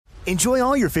Enjoy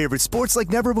all your favorite sports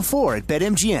like never before at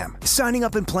BetMGM. Signing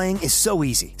up and playing is so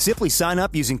easy. Simply sign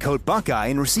up using code Buckeye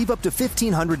and receive up to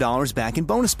 $1,500 back in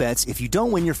bonus bets if you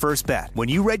don't win your first bet. When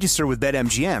you register with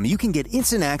BetMGM, you can get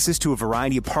instant access to a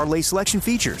variety of parlay selection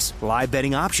features, live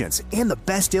betting options, and the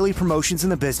best daily promotions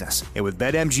in the business. And with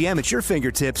BetMGM at your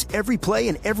fingertips, every play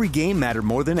and every game matter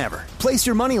more than ever. Place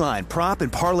your moneyline, prop,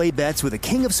 and parlay bets with the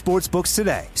king of sportsbooks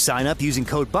today. Sign up using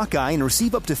code Buckeye and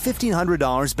receive up to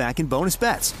 $1,500 back in bonus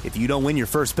bets if you don't win your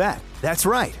first bet. That's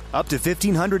right, up to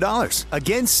 $1,500.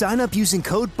 Again, sign up using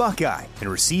code Buckeye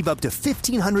and receive up to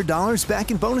 $1,500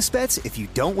 back in bonus bets if you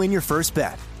don't win your first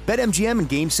bet. BetMGM and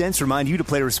GameSense remind you to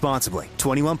play responsibly.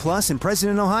 21 plus and present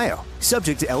in Ohio.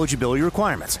 Subject to eligibility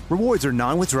requirements. Rewards are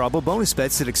non-withdrawable bonus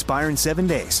bets that expire in 7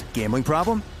 days. Gambling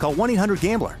problem? Call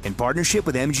 1-800-GAMBLER in partnership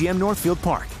with MGM Northfield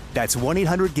Park. That's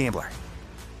 1-800-GAMBLER.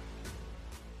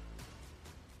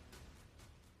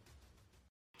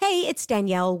 Hey, it's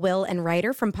Danielle, Will, and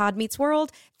Ryder from Pod Meets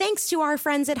World. Thanks to our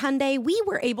friends at Hyundai, we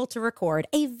were able to record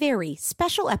a very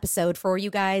special episode for you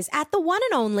guys at the one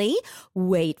and only,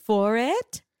 wait for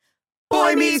it,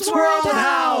 Boy Meets World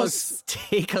House!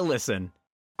 Take a listen.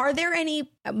 Are there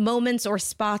any moments or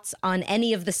spots on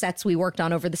any of the sets we worked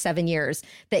on over the 7 years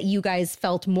that you guys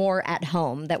felt more at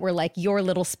home, that were like your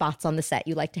little spots on the set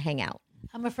you like to hang out?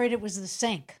 I'm afraid it was the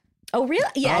sink. Oh,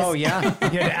 really? Yes. Oh, yeah. You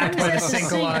had to act by the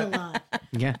sink a lot.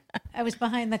 Yeah. I was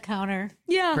behind the counter.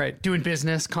 Yeah. Right. Doing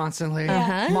business constantly.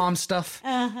 Uh-huh. Mom stuff.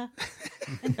 And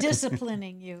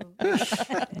disciplining you in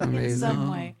Amazing.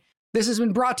 some way. This has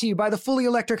been brought to you by the fully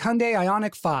electric Hyundai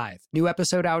Ioniq 5. New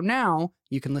episode out now.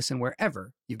 You can listen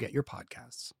wherever you get your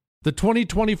podcasts. The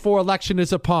 2024 election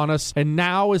is upon us, and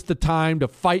now is the time to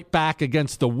fight back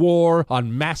against the war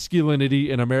on masculinity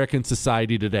in American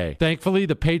society today. Thankfully,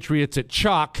 the patriots at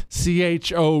CHOQ,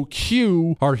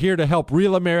 C-H-O-Q, are here to help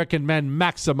real American men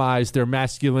maximize their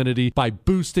masculinity by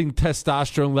boosting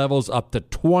testosterone levels up to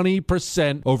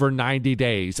 20% over 90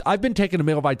 days. I've been taking a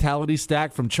male vitality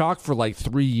stack from CHOQ for like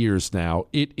 3 years now.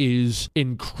 It is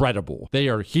incredible. They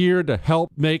are here to help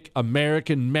make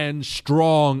American men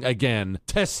strong again.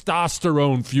 Testosterone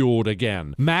fueled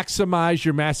again. Maximize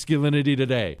your masculinity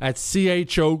today at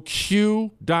CHOQ.com.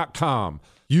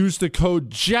 Use the code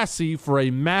Jesse for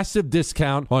a massive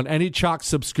discount on any CHOQ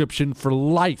subscription for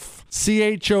life.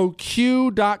 CHOQ.com,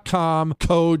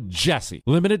 code Jesse.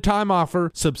 Limited time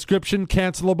offer. Subscription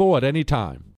cancelable at any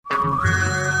time.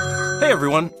 Hey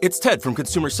everyone, it's Ted from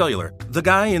Consumer Cellular, the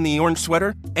guy in the orange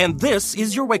sweater, and this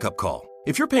is your wake-up call.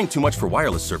 If you're paying too much for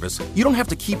wireless service, you don't have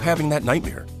to keep having that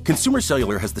nightmare. Consumer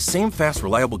Cellular has the same fast,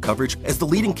 reliable coverage as the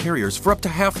leading carriers for up to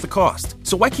half the cost.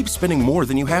 So why keep spending more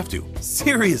than you have to?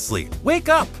 Seriously, wake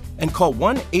up and call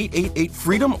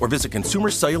 1-888-FREEDOM or visit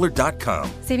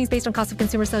consumercellular.com. Savings based on cost of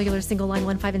Consumer Cellular single line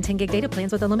 1, 5, and 10 gig data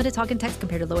plans with unlimited talk and text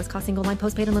compared to lowest cost single line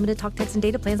postpaid unlimited talk, text, and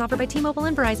data plans offered by T-Mobile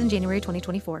and Verizon January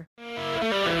 2024.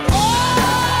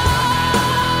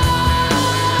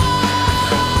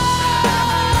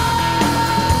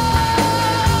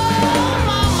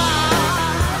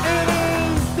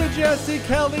 Jesse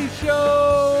Kelly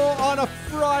Show on a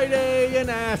Friday, and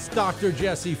Ask Dr.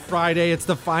 Jesse Friday. It's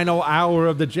the final hour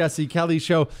of the Jesse Kelly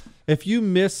Show. If you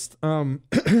missed how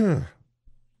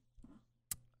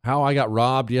I got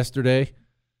robbed yesterday,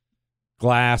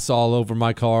 glass all over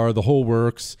my car, the whole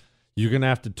works, you're going to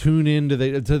have to tune in to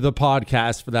the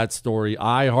podcast for that story.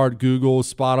 iHeart, Google,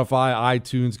 Spotify,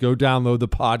 iTunes. Go download the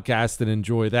podcast and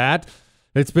enjoy that.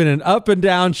 It's been an up and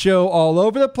down show all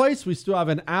over the place. We still have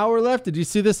an hour left. Did you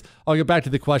see this? I'll get back to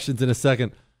the questions in a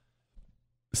second.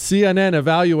 CNN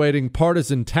evaluating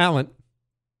partisan talent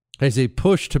as a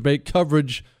push to make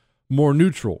coverage more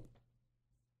neutral.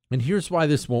 And here's why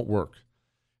this won't work.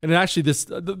 And actually,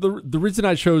 the reason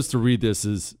I chose to read this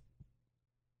is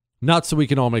not so we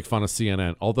can all make fun of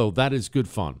CNN, although that is good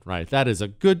fun, right? That is a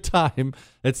good time.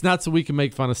 It's not so we can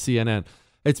make fun of CNN.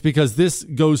 It's because this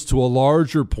goes to a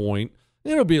larger point.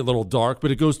 It'll be a little dark,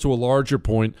 but it goes to a larger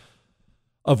point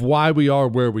of why we are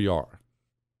where we are.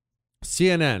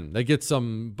 CNN, they get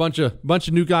some bunch of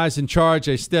new guys in charge.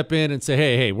 They step in and say,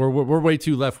 "Hey, we're way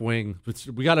too left wing.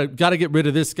 We gotta get rid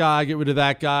of this guy, get rid of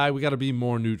that guy. We gotta be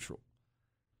more neutral."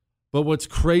 But what's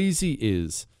crazy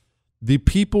is the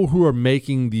people who are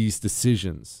making these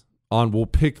decisions on we'll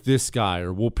pick this guy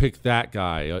or we'll pick that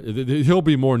guy. He'll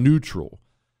be more neutral.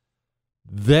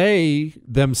 They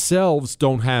themselves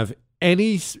don't have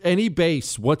any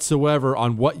base whatsoever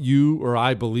on what you or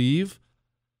I believe,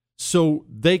 so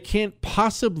they can't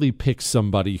possibly pick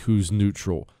somebody who's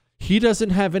neutral. He doesn't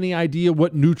have any idea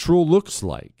what neutral looks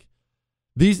like.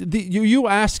 You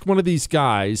ask one of these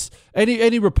guys,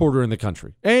 any reporter in the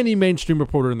country, any mainstream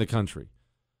reporter in the country,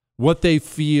 what they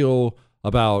feel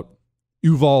about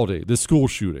Uvalde, the school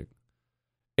shooting.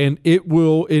 And it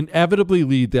will inevitably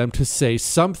lead them to say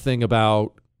something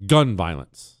about gun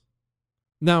violence.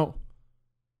 Now,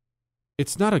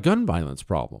 it's not a gun violence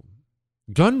problem.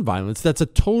 Gun violence, that's a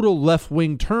total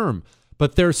left-wing term.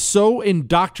 But they're so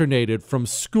indoctrinated from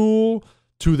school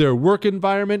to their work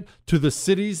environment to the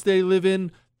cities they live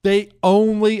in, they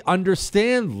only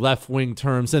understand left-wing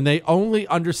terms and they only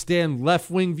understand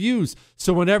left-wing views.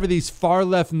 So whenever these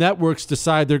far-left networks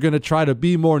decide they're going to try to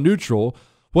be more neutral,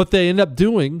 what they end up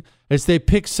doing is they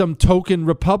pick some token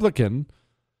Republican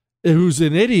who's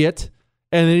an idiot,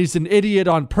 and he's an idiot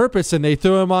on purpose, and they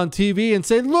throw him on TV and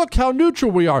say, look how neutral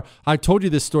we are. I told you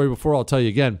this story before. I'll tell you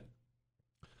again.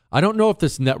 I don't know if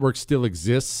this network still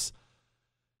exists.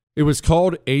 It was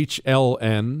called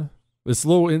HLN. This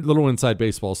little inside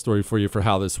baseball story for you for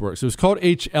how this works. It was called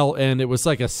HLN. It was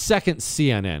like a second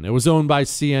CNN. It was owned by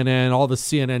CNN. All the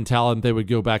CNN talent, they would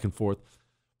go back and forth.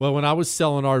 Well, when I was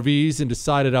selling RVs and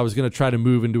decided I was going to try to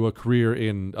move into a career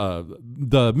in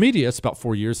the media, it's about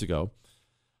 4 years ago,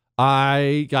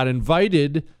 I got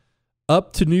invited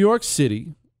up to New York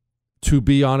City to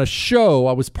be on a show.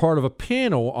 I was part of a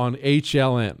panel on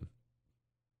HLN.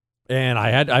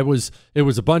 And it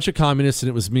was a bunch of communists and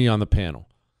it was me on the panel.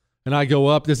 And I go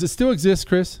up. Does it still exist,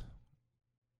 Chris?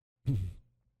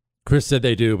 Chris said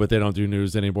they do, but they don't do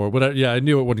news anymore. But I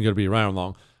knew it wasn't going to be around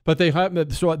long. But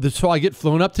so I get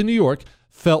flown up to New York.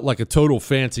 Felt like a total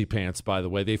fancy pants, by the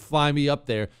way. They fly me up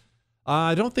there.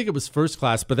 I don't think it was first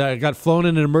class, but I got flown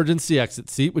in an emergency exit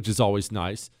seat, which is always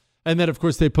nice. And then, of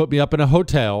course, they put me up in a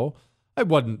hotel. It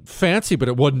wasn't fancy, but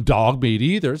it wasn't dog meat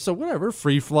either. So whatever,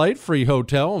 free flight, free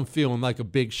hotel. I'm feeling like a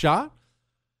big shot.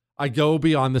 I go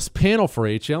be on this panel for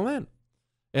HLN.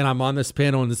 And I'm on this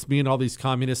panel, and it's me and all these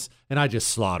communists, and I just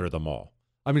slaughter them all.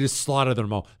 Just slaughter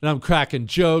them all. And I'm cracking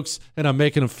jokes, and I'm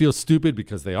making them feel stupid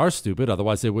because they are stupid.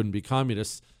 Otherwise, they wouldn't be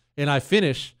communists. And I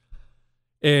finish,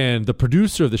 and the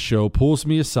producer of the show pulls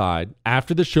me aside.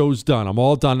 After the show's done, I'm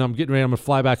all done. I'm getting ready. I'm going to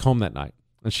fly back home that night.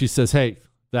 And she says, hey,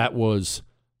 that was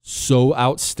so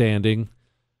outstanding.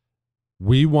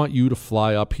 We want you to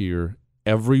fly up here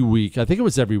every week. I think it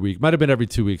was every week. Might have been every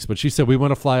 2 weeks. But she said, we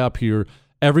want to fly up here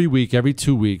every week, every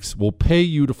 2 weeks. We'll pay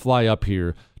you to fly up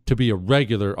here to be a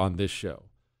regular on this show.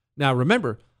 Now,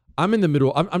 remember, I'm in the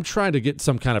middle. I'm trying to get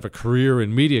some kind of a career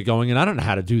in media going, and I don't know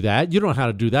how to do that. You don't know how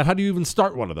to do that. How do you even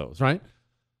start one of those, right?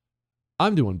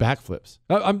 I'm doing backflips.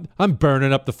 I'm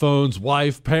burning up the phones,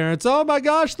 wife, parents. Oh, my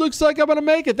gosh, looks like I'm going to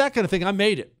make it. That kind of thing. I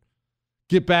made it.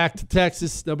 Get back to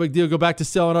Texas. No big deal. Go back to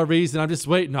selling RVs, and I'm just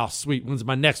waiting. Oh, sweet. When's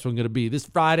my next one going to be? This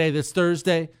Friday, this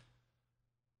Thursday?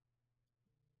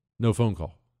 No phone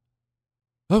call.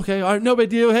 Okay, all right, no big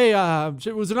deal. Hey,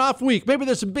 it was an off week. Maybe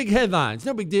there's some big headlines.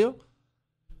 No big deal.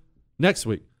 Next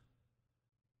week,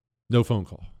 no phone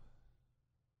call.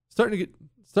 Starting to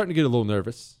get a little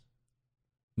nervous.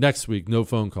 Next week, no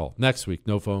phone call. Next week,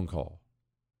 no phone call.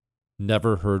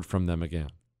 Never heard from them again.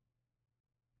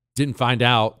 Didn't find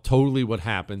out totally what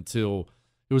happened till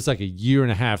it was like a year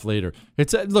and a half later.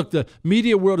 Look, the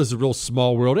media world is a real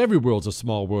small world. Every world's a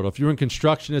small world. If you're in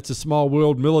construction, it's a small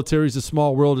world. Military's a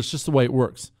small world. It's just the way it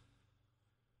works.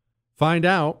 Find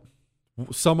out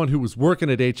someone who was working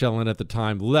at HLN at the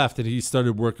time left, and he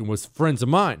started working with friends of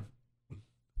mine.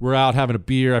 We're out having a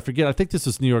beer. I think this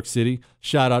was New York City.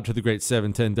 Shout out to the great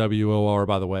 710 WOR,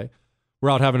 by the way. We're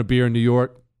out having a beer in New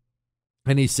York.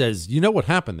 And he says, you know what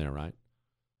happened there, right?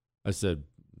 I said,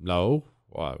 no.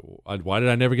 Why did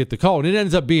I never get the call? And it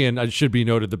ends up being, it should be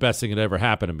noted, the best thing that ever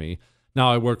happened to me. Now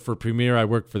I work for Premiere. I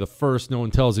work for The First. No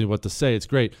one tells me what to say. It's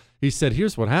great. He said,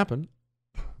 here's what happened.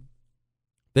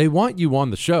 They want you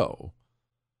on the show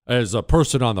as a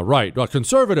person on the right, a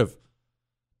conservative.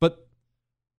 But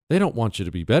they don't want you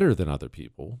to be better than other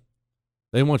people.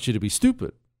 They want you to be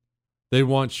stupid. They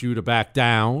want you to back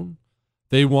down.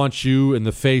 They want you, in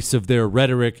the face of their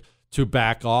rhetoric, to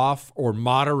back off or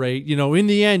moderate. In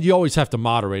the end, you always have to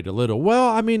moderate a little.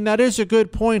 Well, that is a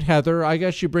good point, Heather. I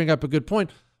guess you bring up a good point.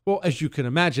 Well, as you can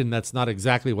imagine, that's not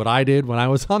exactly what I did when I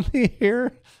was on the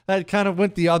air. That kind of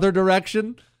went the other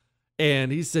direction.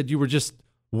 And he said, you were just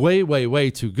way, way,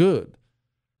 way too good.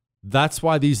 That's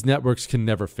why these networks can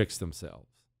never fix themselves.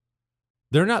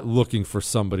 They're not looking for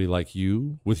somebody like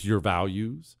you with your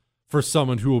values, for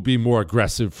someone who will be more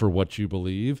aggressive for what you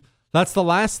believe. That's the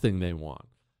last thing they want.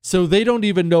 So they don't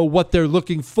even know what they're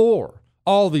looking for.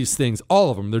 All these things, all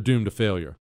of them, they're doomed to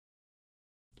failure.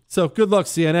 So good luck,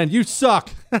 CNN. You suck.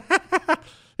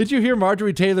 Did you hear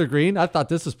Marjorie Taylor Greene? I thought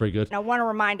this was pretty good. I want to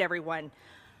remind everyone,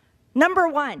 number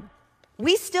one,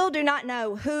 we still do not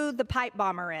know who the pipe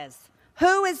bomber is.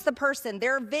 Who is the person?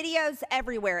 There are videos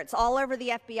everywhere. It's all over the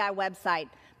FBI website.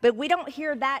 But we don't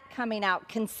hear that coming out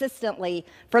consistently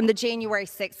from the January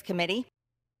 6th committee.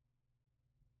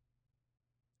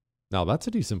 Now, that's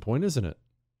a decent point, isn't it?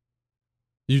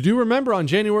 You do remember on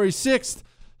January 6th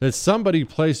that somebody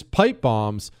placed pipe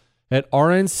bombs at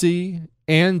RNC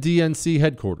and DNC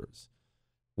headquarters.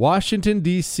 Washington,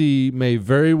 D.C. may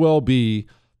very well be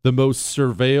the most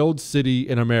surveilled city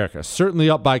in America, certainly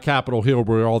up by Capitol Hill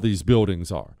where all these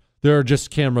buildings are. There are just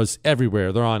cameras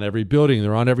everywhere. They're on every building.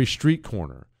 They're on every street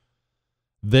corner.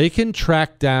 They can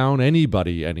track down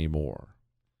anybody anymore.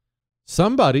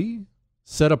 Somebody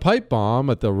set a pipe bomb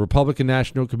at the Republican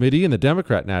National Committee and the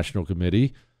Democrat National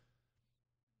Committee.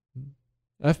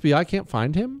 FBI can't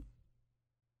find him?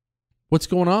 What's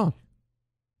going on?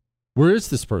 Where is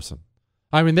this person?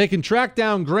 I mean, they can track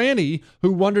down Granny,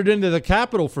 who wandered into the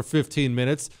Capitol for 15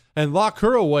 minutes, and lock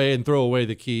her away and throw away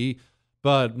the key.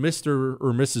 But Mr.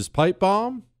 or Mrs. Pipe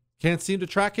Bomb can't seem to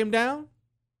track him down?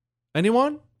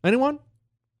 Anyone? Anyone?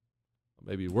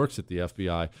 Maybe he works at the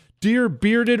FBI. Dear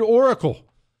Bearded Oracle,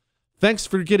 thanks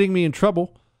for getting me in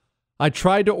trouble. I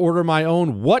tried to order my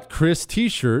own What Chris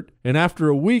t-shirt, and after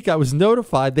a week I was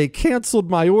notified they canceled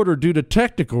my order due to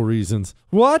technical reasons.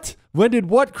 What? When did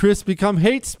What Chris become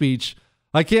hate speech?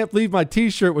 I can't believe my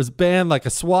t-shirt was banned like a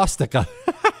swastika.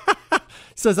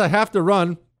 Says I have to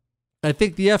run. I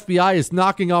think the FBI is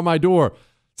knocking on my door.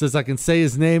 Says I can say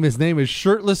his name. His name is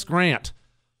Shirtless Grant.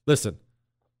 Listen,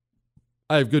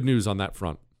 I have good news on that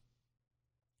front.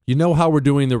 You know how we're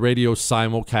doing the radio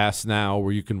simulcast now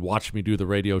where you can watch me do the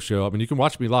radio show? I mean, you can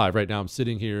watch me live right now. I'm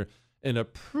sitting here in a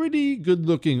pretty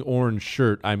good-looking orange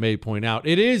shirt, I may point out.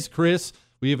 It is, Chris.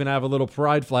 We even have a little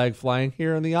pride flag flying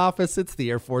here in the office. It's the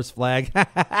Air Force flag.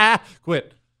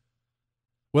 Quit.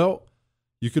 Well,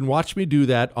 you can watch me do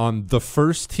that on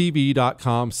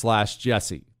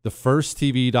thefirsttv.com/Jesse.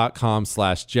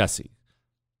 Thefirsttv.com/Jesse.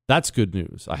 That's good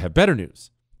news. I have better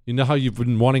news. You know how you've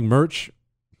been wanting merch?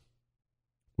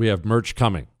 We have merch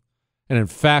coming. And in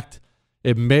fact,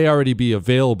 it may already be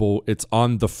available. It's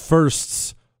on The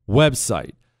First's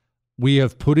website. We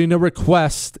have put in a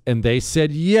request, and they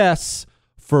said yes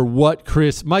for What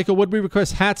Chris. Michael, what did we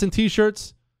request? Hats and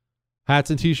T-shirts? Hats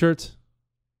and T-shirts?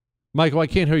 Michael, I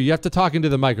can't hear you. You have to talk into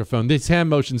the microphone. These hand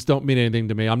motions don't mean anything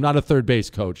to me. I'm not a third base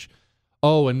coach.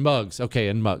 Oh, and mugs. Okay,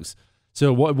 and mugs.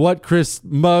 So what Chris,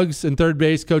 mugs and third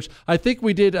base coach. I think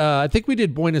we did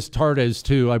Buenos Tardes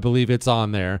too. I believe it's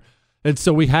on there. And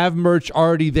so we have merch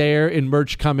already there and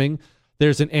merch coming.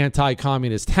 There's an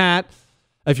anti-communist hat.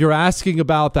 If you're asking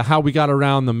about how we got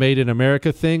around the Made in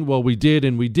America thing, well, we did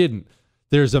and we didn't.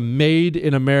 There's a Made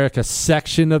in America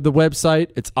section of the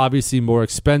website. It's obviously more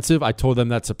expensive. I told them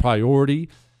that's a priority.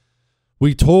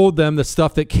 We told them the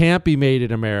stuff that can't be made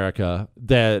in America,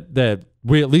 that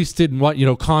we at least didn't want,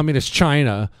 communist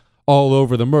China all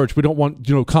over the merch. We don't want,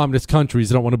 communist countries.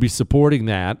 They don't want to be supporting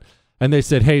that. And they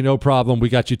said, hey, no problem. We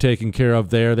got you taken care of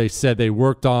there. They said they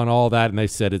worked on all that, and they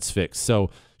said it's fixed. So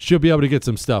should be able to get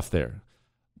some stuff there.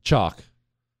 Chalk.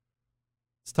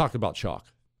 Let's talk about chalk.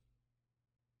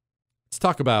 Let's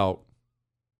talk about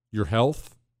your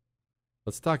health.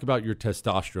 Let's talk about your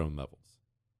testosterone levels.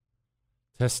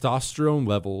 Testosterone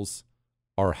levels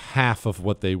are half of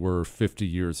what they were 50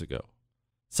 years ago.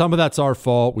 Some of that's our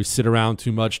fault. We sit around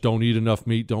too much, don't eat enough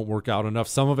meat, don't work out enough.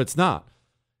 Some of it's not.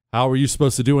 How are you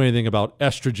supposed to do anything about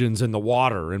estrogens in the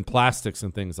water and plastics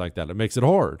and things like that? It makes it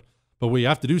hard. But we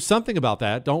have to do something about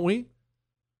that, don't we?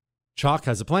 Chalk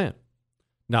has a plan.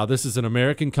 Now, this is an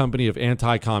American company of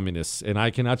anti-communists, and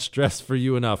I cannot stress for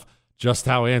you enough just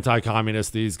how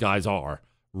anti-communist these guys are.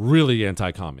 Really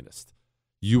anti-communist.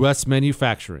 U.S.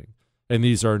 manufacturing, and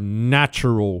these are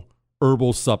natural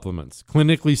herbal supplements,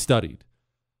 clinically studied.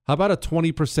 How about a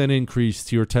 20% increase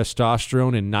to your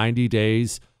testosterone in 90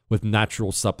 days with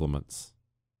natural supplements?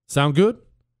 Sound good?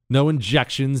 No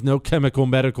injections, no chemical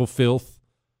medical filth.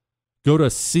 Go to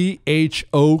CHOQ.com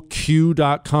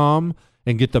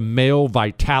and get the Male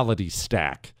Vitality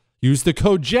Stack. Use the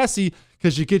code Jesse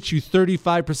because it gets you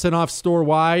 35% off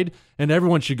store-wide, and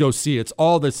everyone should go see it. It's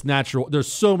all this natural. There's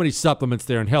so many supplements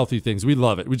there and healthy things. We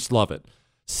love it. We just love it.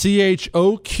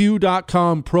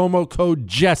 CHOQ.com, promo code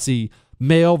Jesse,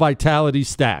 Male Vitality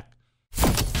Stack.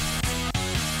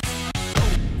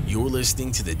 You're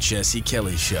listening to The Jesse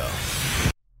Kelly Show.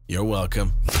 You're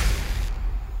welcome.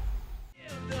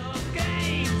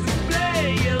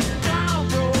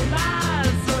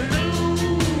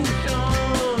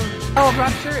 Oh,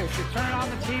 I'm serious. You turn on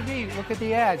the TV, look at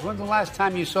the ads. When's the last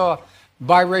time you saw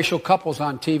biracial couples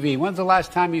on TV? When's the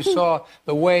last time you saw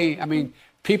the way,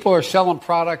 people are selling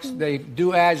products. They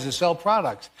do ads to sell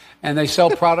products, and they sell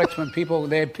products when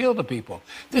they appeal to people.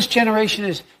 This generation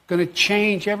is going to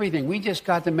change everything. We just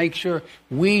got to make sure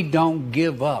we don't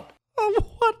give up.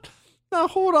 What? Now,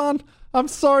 hold on. I'm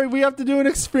sorry. We have to do an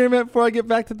experiment before I get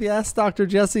back to the Ask Dr.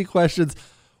 Jesse questions.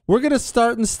 We're going to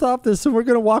start and stop this, and we're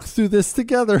going to walk through this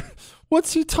together.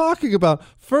 What's he talking about?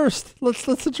 First,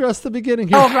 let's address the beginning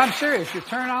here. Oh, I'm serious. You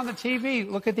turn on the TV,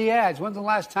 look at the ads. When's the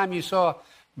last time you saw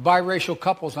biracial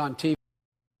couples on TV?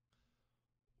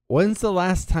 When's the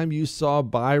last time you saw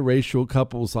biracial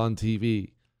couples on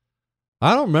TV?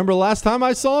 I don't remember the last time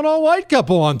I saw an all-white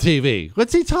couple on TV.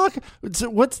 What's he talking?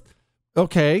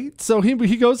 Okay, so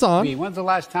he goes on. When's the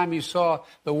last time you saw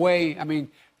the way,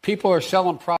 people are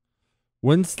selling products?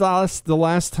 When's the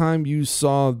last time you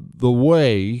saw the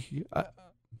way?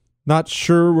 Not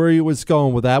sure where he was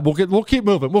going with that. We'll keep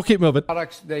moving.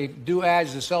 Products. They do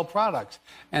ads to sell products,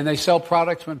 and they sell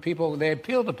products when they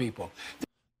appeal to people.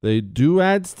 They do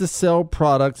ads to sell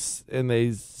products, and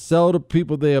they sell to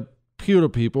people. They appeal to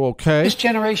people. Okay. This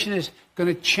generation is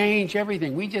going to change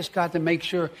everything. We just got to make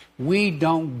sure we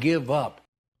don't give up.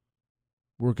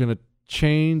 We're going to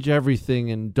change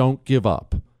everything and don't give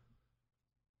up.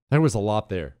 There was a lot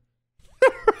there.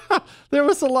 There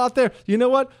was a lot there. You know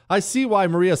what? I see why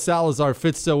Maria Salazar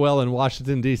fits so well in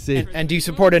Washington, D.C. And do you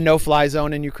support a no-fly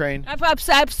zone in Ukraine?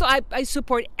 I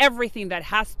support everything that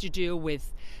has to do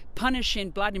with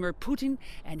punishing Vladimir Putin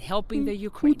and helping the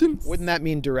Ukrainians. Wouldn't that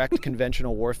mean direct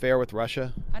conventional warfare with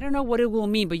Russia? I don't know what it will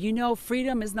mean, but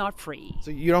freedom is not free.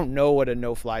 So you don't know what a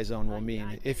no-fly zone will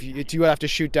mean. If you have to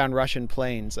shoot down Russian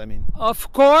planes,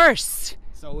 Of course.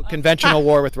 So conventional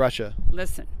war with Russia.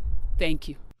 Listen, thank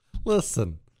you.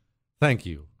 Listen, thank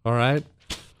you. All right.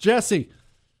 Jesse.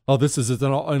 Oh, this is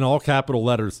in all capital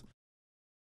letters.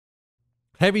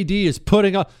 Heavy D is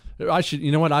putting up.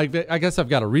 You know what? I guess I've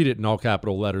got to read it in all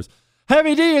capital letters.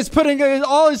 Heavy D is putting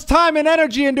all his time and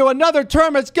energy into another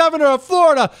term as governor of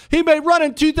Florida. He may run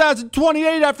in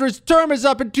 2028 after his term is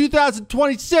up in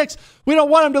 2026. We don't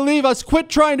want him to leave us. Quit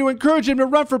trying to encourage him to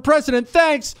run for president.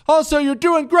 Thanks. Also, you're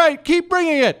doing great. Keep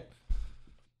bringing it.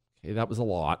 Okay, that was a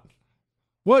lot.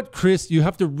 What, Chris? You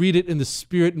have to read it in the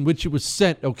spirit in which it was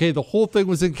sent, okay? The whole thing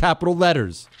was in capital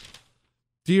letters.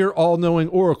 Dear all-knowing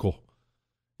Oracle,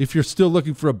 if you're still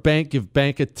looking for a bank, give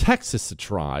Bank of Texas a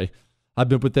try. I've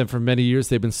been with them for many years.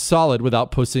 They've been solid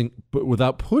without pushing.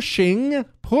 Quit,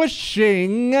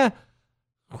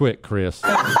 Chris.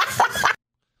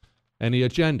 Any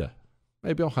agenda?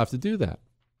 Maybe I'll have to do that.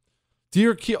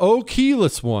 Dear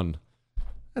keyless one.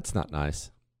 That's not nice.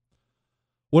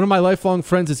 One of my lifelong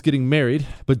friends is getting married,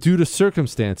 but due to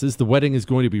circumstances, the wedding is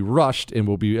going to be rushed and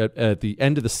will be at the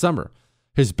end of the summer.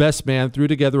 His best man threw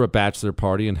together a bachelor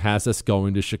party and has us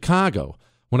going to Chicago.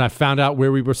 When I found out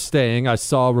where we were staying, I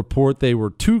saw a report they were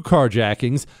 2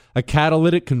 carjackings, a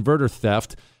catalytic converter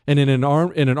theft, and in an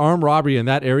armed robbery in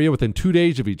that area within 2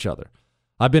 days of each other.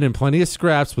 I've been in plenty of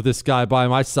scraps with this guy by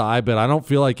my side, but I don't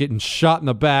feel like getting shot in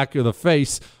the back or the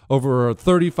face over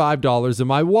 $35 in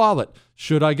my wallet.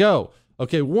 Should I go?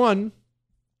 Okay, one,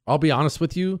 I'll be honest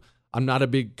with you. I'm not a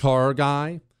big car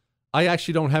guy. I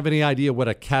actually don't have any idea what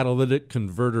a catalytic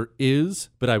converter is,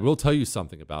 but I will tell you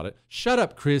something about it. Shut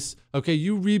up, Chris. Okay,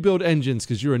 you rebuild engines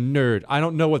because you're a nerd. I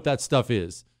don't know what that stuff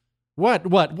is. What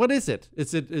is it?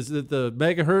 Is it the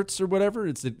megahertz or whatever?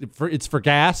 It's for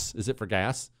gas? Is it for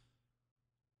gas?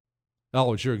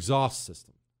 Oh, it's your exhaust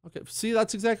system. Okay, see,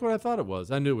 that's exactly what I thought it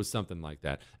was. I knew it was something like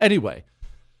that. Anyway,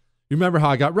 you remember how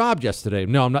I got robbed yesterday?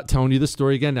 No, I'm not telling you the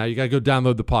story again. Now you got to go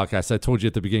download the podcast. I told you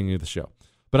at the beginning of the show.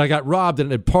 But I got robbed,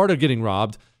 and part of getting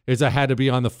robbed is I had to be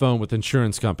on the phone with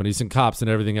insurance companies and cops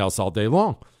and everything else all day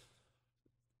long.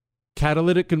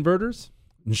 Catalytic converters?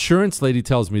 Insurance lady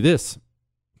tells me this.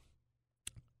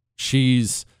 She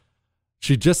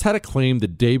just had a claim the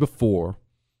day before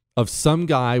of some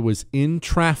guy was in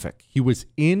traffic. He was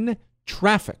in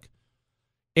traffic.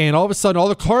 And all of a sudden, all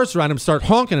the cars around him start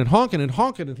honking and honking and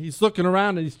honking. And he's looking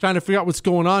around and he's trying to figure out what's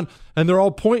going on. And they're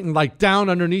all pointing like down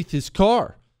underneath his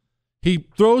car. He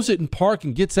throws it in park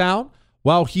and gets out.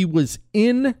 While he was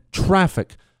in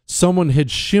traffic, someone had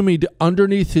shimmied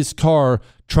underneath his car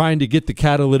trying to get the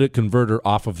catalytic converter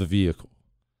off of the vehicle.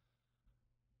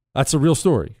 That's a real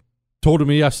story. Told to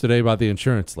me yesterday by the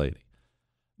insurance lady.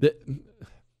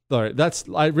 All right,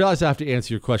 I realize I have to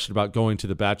answer your question about going to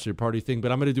the bachelor party thing,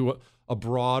 but I'm going to do a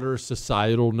broader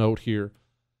societal note here.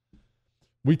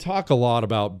 We talk a lot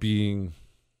about being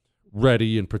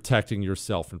ready and protecting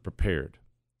yourself and prepared.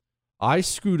 I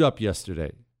screwed up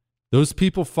yesterday. Those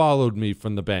people followed me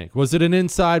from the bank. Was it an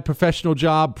inside professional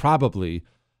job? Probably.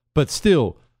 But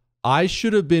still, I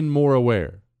should have been more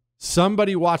aware.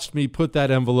 Somebody watched me put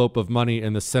that envelope of money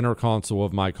in the center console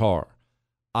of my car.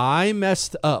 I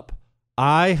messed up.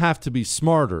 I have to be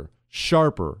smarter,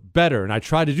 sharper, better, and I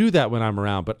try to do that when I'm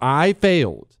around, but I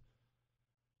failed.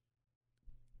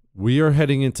 We are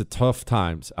heading into tough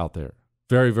times out there.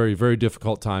 Very, very, very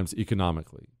difficult times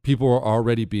economically. People are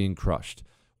already being crushed.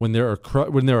 When there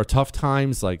are tough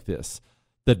times like this,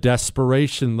 the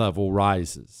desperation level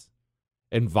rises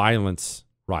and violence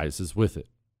rises with it.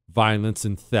 Violence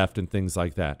and theft and things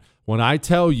like that. When I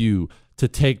tell you to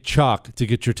take chalk to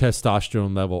get your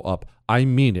testosterone level up, I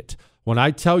mean it. When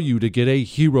I tell you to get a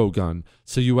hero gun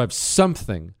so you have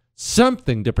something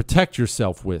to protect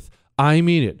yourself with, I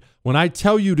mean it. When I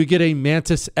tell you to get a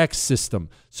Mantis X system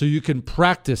so you can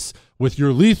practice with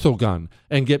your lethal gun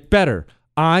and get better,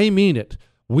 I mean it.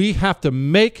 We have to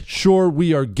make sure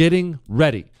we are getting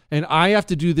ready. And I have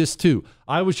to do this too.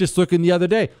 I was just looking the other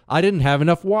day. I didn't have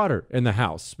enough water in the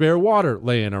house, spare water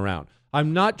laying around.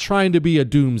 I'm not trying to be a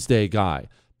doomsday guy,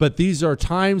 but these are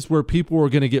times where people are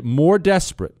going to get more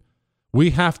desperate.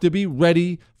 We have to be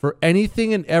ready for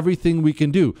anything and everything we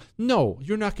can do. No,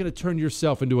 you're not going to turn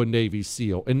yourself into a Navy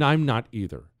SEAL, and I'm not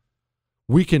either.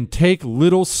 We can take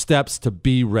little steps to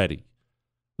be ready.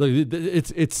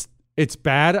 It's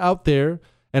bad out there,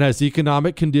 and as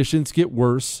economic conditions get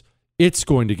worse, it's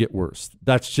going to get worse.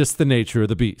 That's just the nature of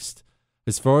the beast.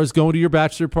 As far as going to your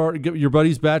bachelor party, your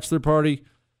buddy's bachelor party,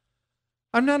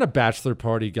 I'm not a bachelor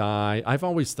party guy. I've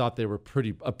always thought they were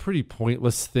a pretty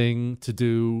pointless thing to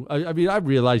do. I mean, I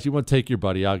realize you want to take your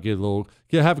buddy out,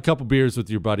 have a couple beers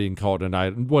with your buddy and call it a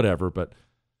night and whatever, but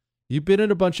you've been in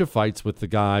a bunch of fights with the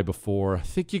guy before. I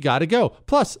think you got to go.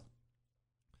 Plus,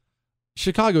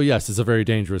 Chicago, yes, is a very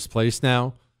dangerous place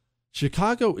now.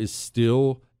 Chicago is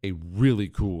still a really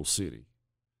cool city.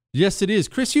 Yes, it is.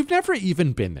 Chris, you've never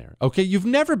even been there, okay? You've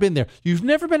never been there. You've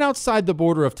never been outside the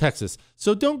border of Texas,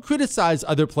 so don't criticize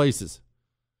other places.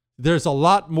 There's a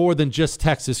lot more than just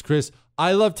Texas, Chris.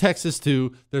 I love Texas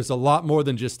too. There's a lot more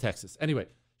than just Texas. Anyway,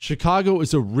 Chicago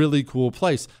is a really cool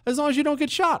place as long as you don't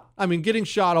get shot. I mean, getting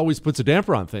shot always puts a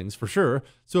damper on things for sure.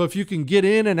 So if you can get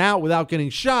in and out without getting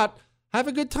shot, have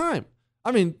a good time.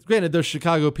 I mean, granted, those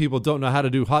Chicago people don't know how to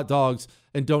do hot dogs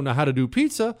and don't know how to do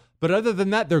pizza, but other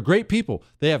than that, they're great people.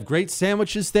 They have great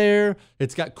sandwiches there.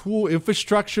 It's got cool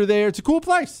infrastructure there. It's a cool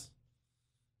place.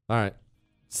 All right.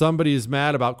 Somebody is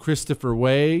mad about Christopher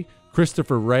Wray,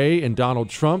 and Donald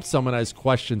Trump. Someone has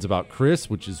questions about Chris,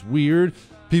 which is weird.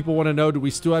 People want to know, do we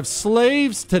still have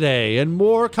slaves today? And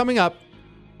more coming up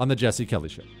on The Jesse Kelly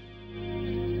Show.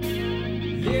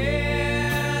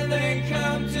 Yeah, they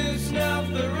come to snuff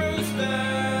the rooster.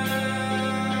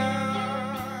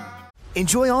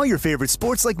 Enjoy all your favorite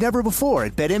sports like never before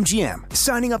at BetMGM.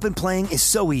 Signing up and playing is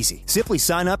so easy. Simply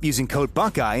sign up using code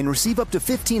Buckeye and receive up to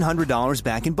 $1,500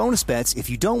 back in bonus bets if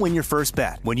you don't win your first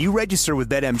bet. When you register with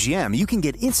BetMGM, you can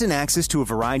get instant access to a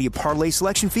variety of parlay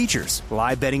selection features,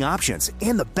 live betting options,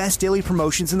 and the best daily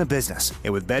promotions in the business.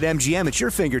 And with BetMGM at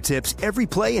your fingertips, every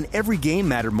play and every game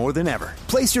matter more than ever.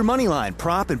 Place your moneyline,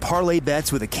 prop, and parlay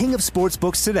bets with the king of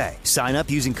sportsbooks today. Sign up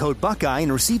using code Buckeye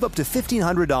and receive up to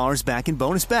 $1,500 back in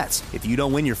bonus bets if you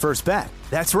don't win your first bet.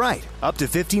 That's right, up to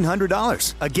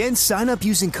 $1,500. Again, sign up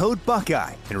using code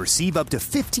Buckeye and receive up to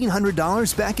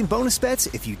 $1,500 back in bonus bets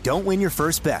if you don't win your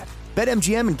first bet.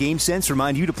 BetMGM and GameSense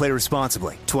remind you to play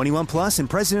responsibly. 21 plus and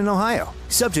present in Ohio.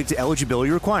 Subject to eligibility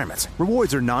requirements.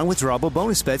 Rewards are non-withdrawable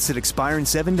bonus bets that expire in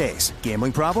 7 days.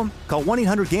 Gambling problem? Call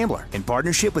 1-800-GAMBLER in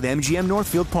partnership with MGM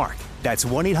Northfield Park. That's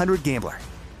 1-800-GAMBLER.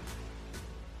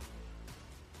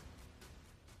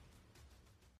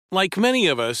 Like many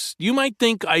of us, you might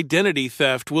think identity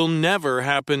theft will never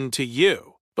happen to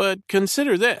you. But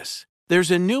consider this. There's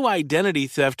a new identity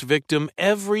theft victim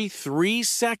every 3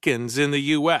 seconds in the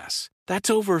U.S. That's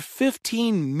over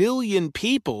 15 million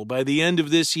people by the end of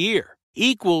this year,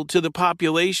 equal to the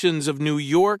populations of New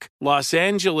York, Los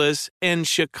Angeles, and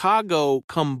Chicago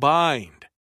combined.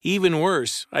 Even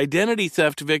worse, identity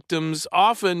theft victims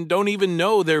often don't even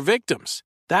know they're victims.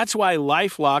 That's why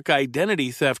LifeLock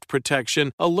Identity Theft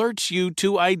Protection alerts you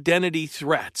to identity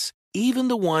threats, even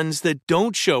the ones that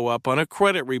don't show up on a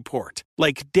credit report,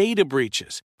 like data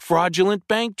breaches, fraudulent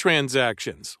bank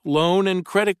transactions, loan and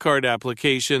credit card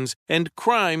applications, and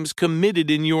crimes committed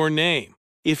in your name.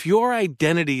 If your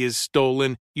identity is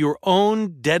stolen, your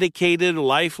own dedicated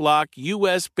LifeLock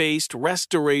U.S.-based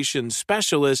restoration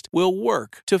specialist will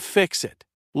work to fix it.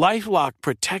 LifeLock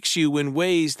protects you in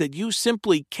ways that you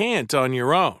simply can't on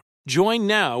your own. Join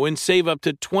now and save up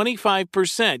to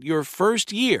 25% your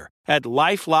first year at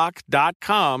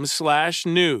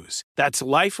LifeLock.com/news. That's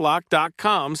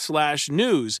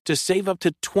LifeLock.com/news to save up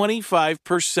to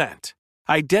 25%.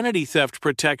 Identity theft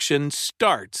protection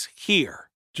starts here.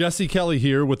 Jesse Kelly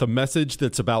here with a message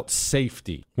that's about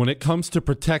safety. When it comes to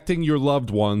protecting your loved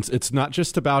ones, it's not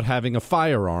just about having a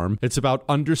firearm. It's about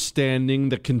understanding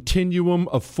the continuum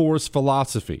of force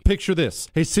philosophy. Picture this.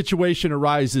 A situation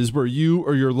arises where you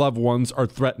or your loved ones are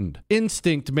threatened.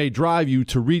 Instinct may drive you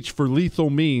to reach for lethal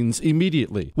means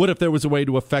immediately. What if there was a way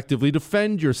to effectively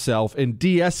defend yourself and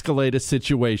de-escalate a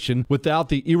situation without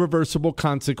the irreversible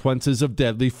consequences of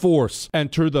deadly force?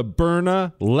 Enter the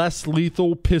Byrna less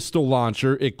lethal pistol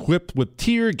launcher equipped with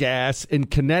tear gas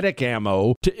and kinetic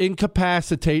ammo to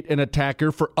incapacitate an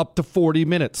attacker for up to 40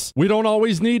 minutes. We don't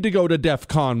always need to go to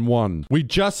DEFCON 1. We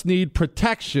just need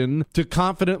protection to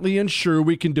confidently ensure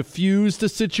we can defuse the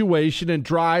situation and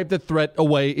drive the threat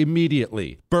away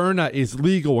immediately. Byrna is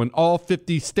legal in all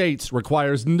 50 states,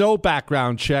 requires no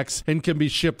background checks, and can be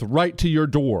shipped right to your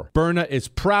door. Byrna is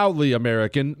proudly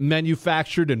American,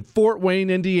 manufactured in Fort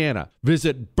Wayne, Indiana.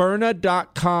 Visit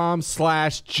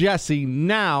Byrna.com/Jesse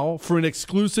now for an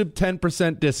exclusive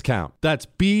 10% discount. That's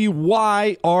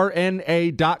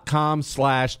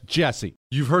BYRNA.com/Jesse.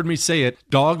 You've heard me say it,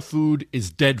 dog food is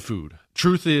dead food.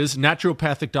 Truth is,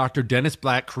 naturopathic Dr. Dennis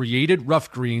Black created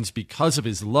Rough Greens because of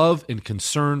his love and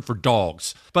concern for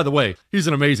dogs. By the way, he's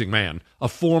an amazing man, a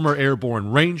former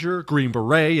airborne ranger, Green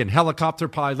Beret, and helicopter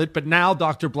pilot, but now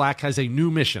Dr. Black has a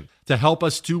new mission: to help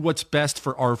us do what's best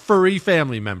for our furry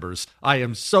family members. I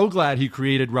am so glad he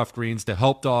created Rough Greens to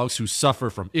help dogs who suffer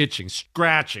from itching,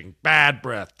 scratching, bad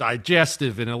breath,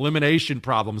 digestive and elimination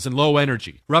problems, and low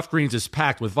energy. Rough Greens is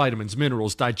packed with vitamins,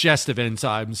 minerals, digestive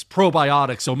enzymes,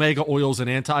 probiotics, omega oils, and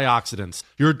antioxidants.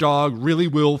 Your dog really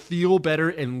will feel better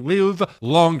and live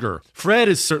longer. Fred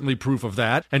is certainly proof of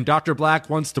that, and Dr. Black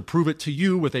wants to prove it to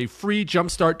you with a free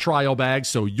Jumpstart trial bag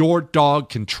so your dog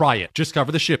can try it. Just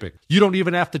cover the shipping. You don't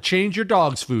even have to change your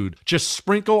dog's food. Just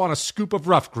sprinkle on a scoop of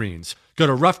Rough Greens. Go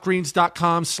to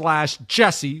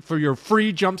roughgreens.com/Jesse for your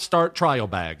free Jumpstart trial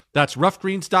bag. That's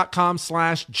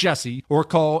roughgreens.com/Jesse or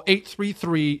call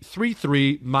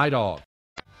 833-33-MY-DOG.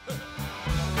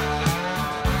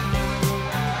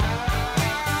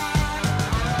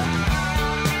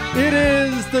 It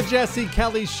is the Jesse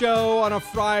Kelly Show on a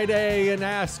Friday, and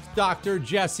Ask Dr.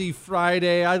 Jesse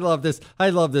Friday. I love this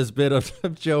bit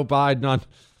of Joe Biden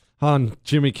on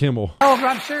Jimmy Kimmel. Oh,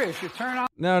 I'm serious. You turn on.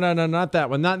 No, not that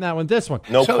one. Not that one. This one.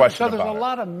 No question about it. So there's a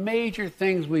lot of major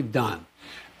things we've done.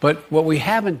 But what we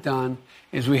haven't done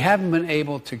is we haven't been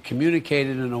able to communicate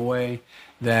it in a way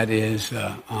that is,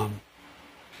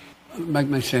 make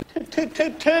my sense.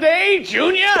 Today,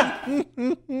 Junior?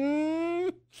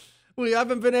 We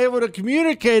haven't been able to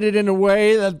communicate it in a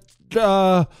way that,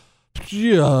 I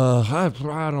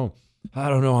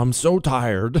don't know. I'm so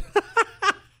tired.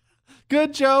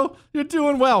 Good, Joe. You're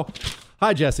doing well.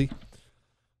 Hi, Jesse.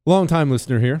 Long-time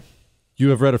listener here. You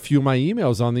have read a few of my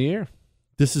emails on the air.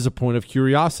 This is a point of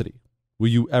curiosity. Will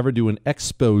you ever do an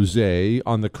expose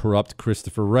on the corrupt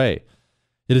Christopher Wray?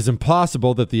 It is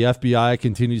impossible that the FBI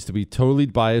continues to be totally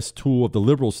biased tool of the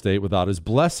liberal state without his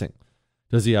blessing.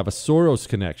 Does he have a Soros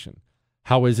connection?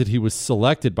 How is it he was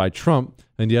selected by Trump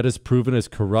and yet is proven as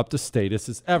corrupt a status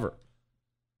as ever?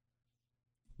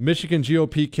 Michigan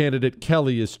GOP candidate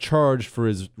Kelly is charged for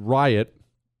his riot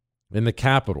in the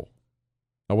Capitol.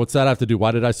 Now, what's that have to do?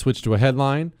 Why did I switch to a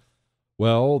headline?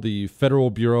 Well, the Federal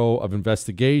Bureau of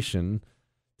Investigation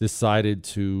decided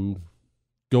to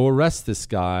go arrest this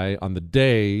guy on the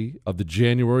day of the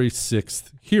January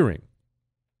 6th hearing.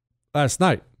 Last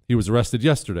night. He was arrested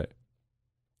yesterday.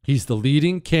 He's the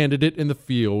leading candidate in the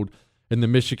field in the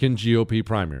Michigan GOP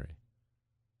primary.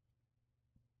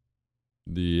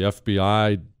 The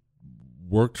FBI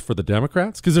worked for the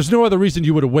Democrats? Because there's no other reason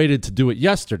you would have waited to do it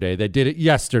yesterday. They did it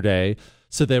yesterday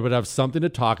so they would have something to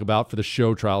talk about for the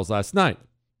show trials last night.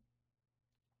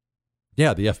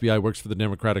 Yeah, the FBI works for the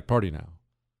Democratic Party now.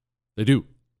 They do.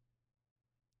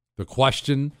 The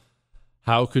question,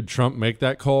 how could Trump make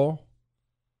that call?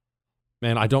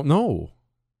 Man, I don't know.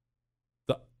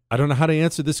 I don't know how to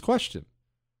answer this question.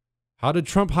 How did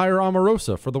Trump hire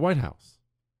Omarosa for the White House?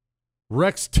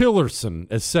 Rex Tillerson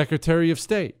as Secretary of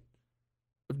State?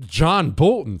 John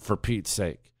Bolton, for Pete's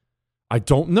sake. I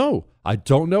don't know. I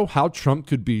don't know how Trump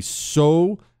could be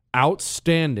so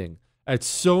outstanding at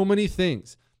so many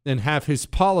things and have his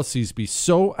policies be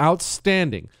so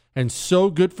outstanding and so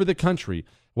good for the country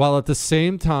while at the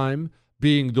same time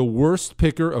being the worst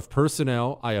picker of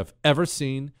personnel I have ever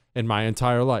seen in my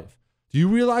entire life. Do you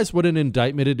realize what an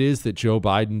indictment it is that Joe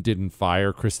Biden didn't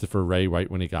fire Christopher Wray right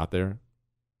when he got there?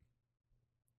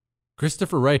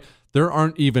 Christopher Wray, there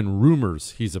aren't even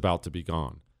rumors he's about to be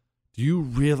gone. Do you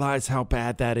realize how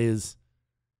bad that is?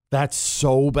 That's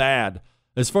so bad.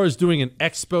 As far as doing an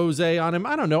expose on him,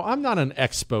 I don't know. I'm not an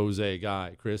expose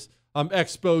guy, Chris. I'm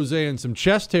exposing some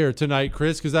chest hair tonight,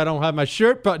 Chris, because I don't have my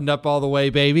shirt buttoned up all the way,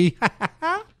 baby.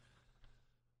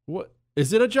 What?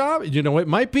 Is it a job? You know, it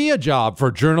might be a job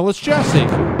for journalist Jesse.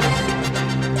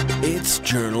 It's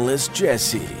journalist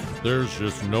Jesse. There's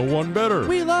just no one better.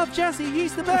 We love Jesse.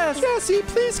 He's the best. Jesse,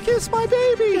 please kiss my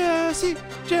baby. Jesse,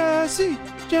 Jesse,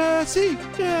 Jesse,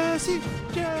 Jesse,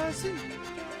 Jesse.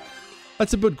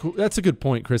 That's a good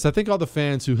point, Chris. I think all the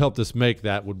fans who helped us make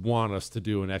that would want us to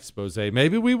do an expose.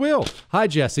 Maybe we will. Hi,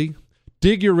 Jesse.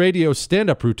 Dig your radio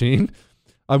stand-up routine.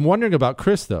 I'm wondering about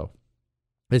Chris, though.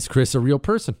 Is Chris a real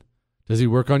person? Does he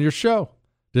work on your show?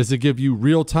 Does he give you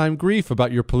real-time grief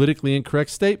about your politically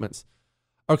incorrect statements?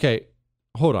 Okay,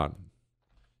 hold on.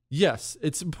 Yes,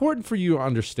 it's important for you to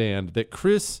understand that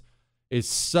Chris is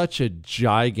such a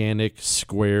gigantic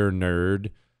square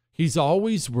nerd. He's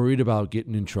always worried about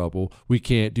getting in trouble. We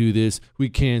can't do this. We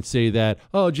can't say that.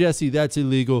 Oh, Jesse, that's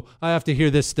illegal. I have to hear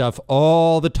this stuff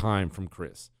all the time from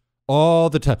Chris. All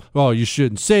the time. Oh, you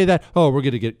shouldn't say that. Oh, we're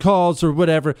going to get calls or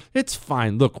whatever. It's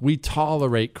fine. Look, we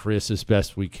tolerate Chris as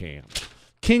best we can.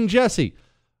 King Jesse.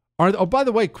 Oh, by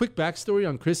the way, quick backstory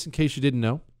on Chris in case you didn't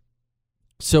know.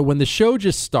 So when the show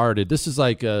just started, this is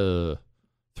like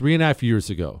 3.5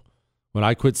 years ago when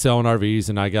I quit selling RVs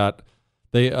and I got...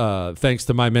 thanks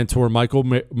to my mentor,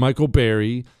 Michael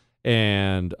Berry,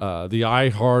 and the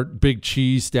iHeart Big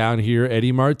Cheese down here,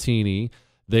 Eddie Martini,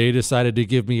 they decided to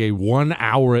give me a 1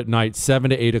 hour at night, 7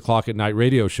 to 8 o'clock at night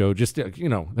radio show. Just,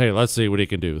 hey, let's see what he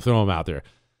can do. Throw him out there.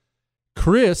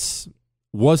 Chris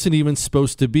wasn't even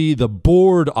supposed to be the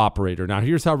board operator. Now,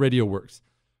 here's how radio works.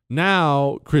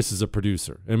 Now, Chris is a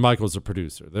producer, and Michael's a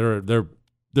producer.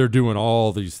 They're doing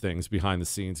all these things behind the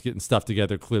scenes, getting stuff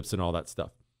together, clips and all that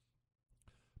stuff.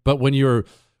 But when you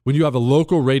have a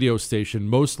local radio station,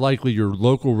 most likely your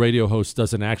local radio host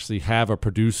doesn't actually have a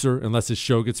producer unless his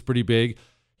show gets pretty big.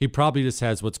 He probably just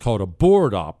has what's called a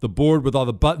board op, the board with all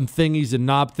the button thingies and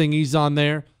knob thingies on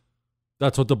there.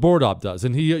 That's what the board op does.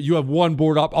 And you have one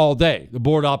board op all day. The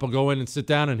board op will go in and sit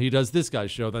down, and he does this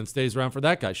guy's show, then stays around for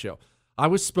that guy's show. I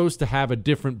was supposed to have a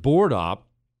different board op.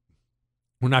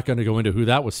 We're not going to go into who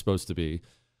that was supposed to be.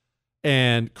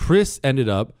 And Chris ended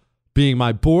up being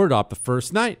my board op the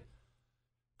first night.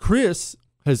 Chris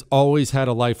has always had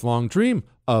a lifelong dream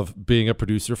of being a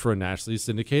producer for a nationally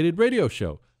syndicated radio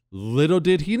show. Little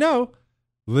did he know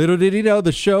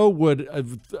the show would,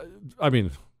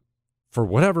 for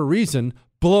whatever reason,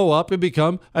 blow up and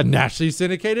become a nationally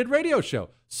syndicated radio show.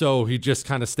 So he just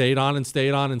kind of stayed on and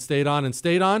stayed on and stayed on and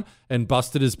stayed on and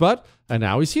busted his butt. And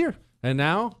now he's here. And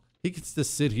now he gets to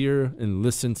sit here and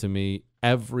listen to me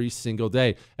every single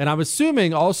day. And I'm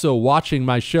assuming also watching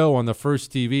my show on the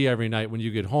First TV every night when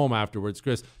you get home afterwards,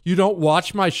 Chris. You don't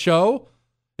watch my show?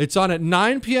 It's on at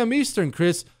 9 p.m. Eastern,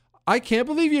 Chris. I can't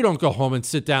believe you don't go home and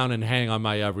sit down and hang on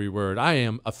my every word. I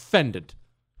am offended.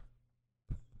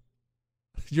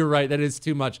 You're right. That is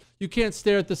too much. You can't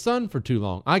stare at the sun for too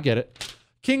long. I get it.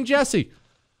 King Jesse.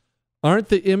 Aren't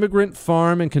the immigrant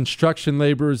farm and construction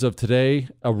laborers of today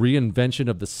a reinvention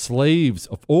of the slaves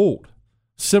of old?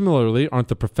 Similarly, aren't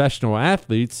the professional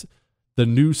athletes the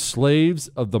new slaves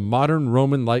of the modern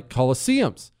Roman-like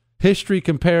Colosseums? History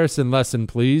comparison lesson,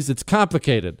 please. It's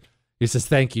complicated. He says,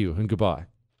 thank you and goodbye.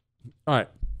 All right.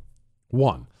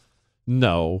 1,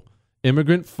 no,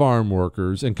 immigrant farm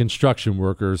workers and construction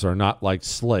workers are not like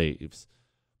slaves.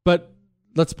 But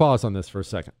let's pause on this for a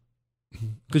second.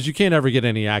 Because you can't ever get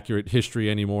any accurate history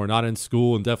anymore, not in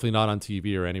school and definitely not on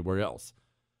TV or anywhere else.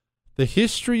 The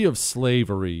history of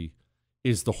slavery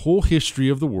is the whole history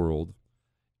of the world,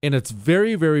 and it's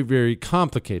very, very, very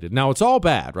complicated. Now, it's all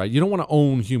bad, right? You don't want to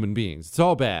own human beings. It's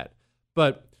all bad.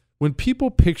 But when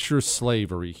people picture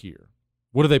slavery here,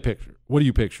 what do they picture? What do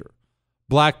you picture?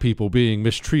 Black people being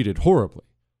mistreated horribly,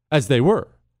 as they were.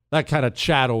 That kind of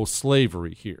chattel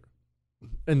slavery here.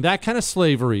 And that kind of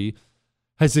slavery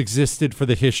has existed for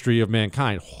the history of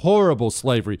mankind. Horrible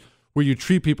slavery, where you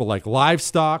treat people like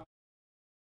livestock.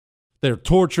 They're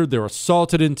tortured, they're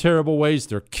assaulted in terrible ways,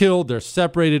 they're killed, they're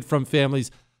separated from families.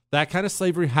 That kind of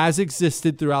slavery has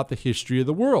existed throughout the history of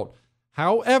the world.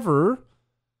 However,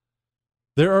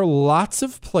 there are lots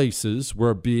of places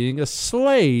where being a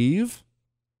slave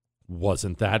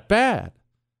wasn't that bad.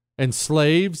 And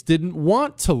slaves didn't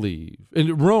want to leave.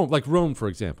 In Rome, like Rome, for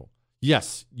example.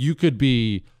 Yes, you could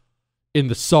be in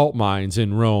the salt mines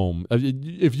in Rome.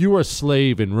 If you were a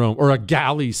slave in Rome, or a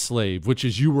galley slave, which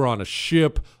is you were on a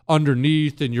ship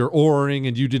underneath and you're oaring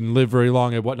and you didn't live very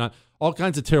long and whatnot, all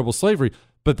kinds of terrible slavery.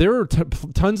 But there were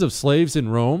tons of slaves in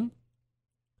Rome.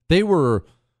 They were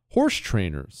horse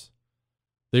trainers.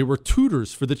 They were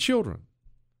tutors for the children.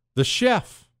 the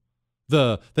chef.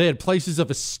 They had places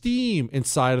of esteem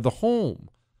inside of the home.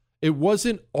 It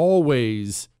wasn't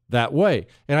always that way.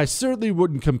 And I certainly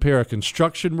wouldn't compare a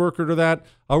construction worker to that.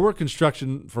 I worked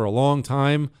construction for a long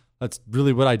time. That's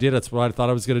really what I did. That's what I thought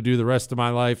I was going to do the rest of my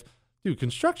life. Dude,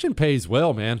 construction pays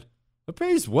well, man. It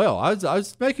pays well. I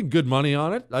was making good money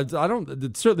on it. I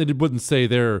certainly wouldn't say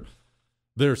they're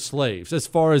slaves. As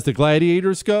far as the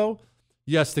gladiators go,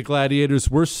 yes, the gladiators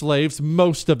were slaves,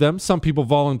 most of them. Some people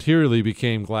voluntarily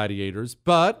became gladiators,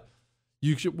 but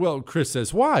Chris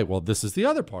says, why? Well, this is the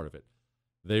other part of it.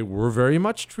 They were very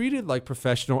much treated like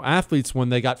professional athletes when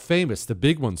they got famous. The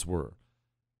big ones were.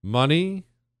 Money,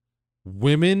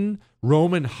 women,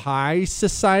 Roman high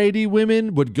society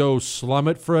women would go slum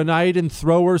it for a night and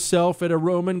throw herself at a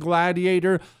Roman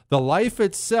gladiator. The life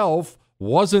itself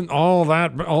wasn't all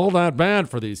that bad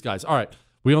for these guys. All right,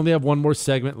 we only have one more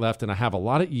segment left, and I have a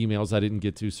lot of emails I didn't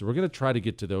get to, so we're going to try to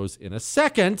get to those in a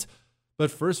second. But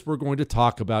first, we're going to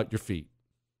talk about your feet.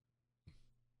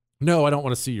 No, I don't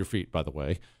want to see your feet, by the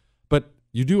way, but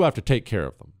you do have to take care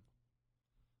of them.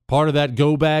 Part of that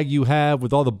go bag you have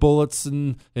with all the bullets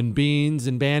and beans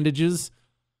and bandages,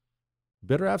 you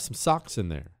better have some socks in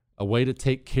there. A way to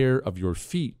take care of your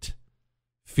feet.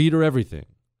 Feet are everything.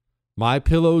 My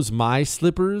pillows, my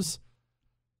slippers,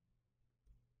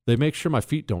 they make sure my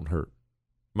feet don't hurt.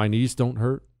 My knees don't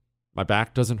hurt. My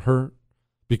back doesn't hurt.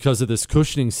 Because of this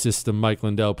cushioning system Mike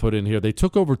Lindell put in here. They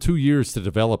took over 2 years to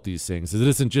develop these things. It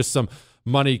isn't just some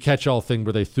money catch-all thing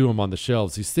where they threw them on the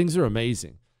shelves. These things are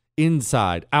amazing.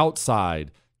 Inside,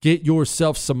 outside. Get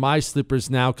yourself some My Slippers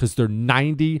now because they're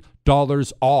 $90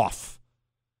 off.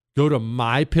 Go to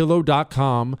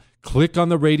MyPillow.com, click on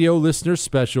the radio listener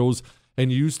specials,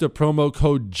 and use the promo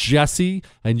code Jesse,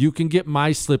 and you can get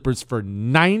My Slippers for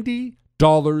 $90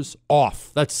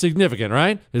 off. That's significant,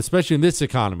 right? Especially in this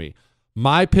economy.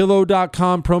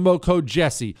 MyPillow.com, promo code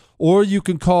Jesse, or you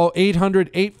can call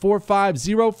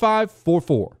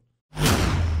 800-845-0544.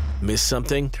 Miss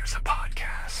something? There's a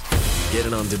podcast. Get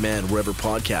it on demand wherever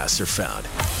podcasts are found.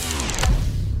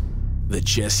 The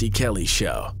Jesse Kelly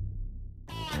Show.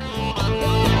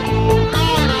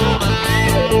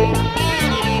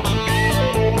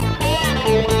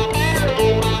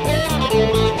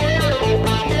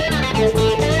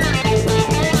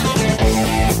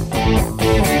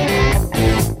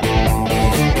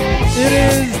 It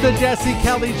is the Jesse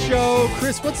Kelly Show.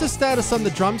 Chris, what's the status on the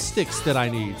drumsticks that I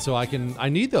need? I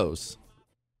need those.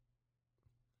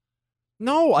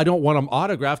 No, I don't want them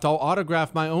autographed. I'll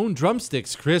autograph my own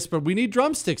drumsticks, Chris, but we need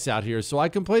drumsticks out here so I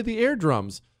can play the air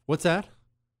drums. What's that?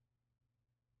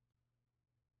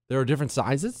 There are different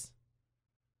sizes?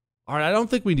 All right, I don't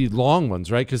think we need long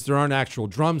ones, right? Because there aren't actual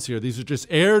drums here. These are just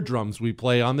air drums we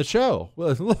play on the show.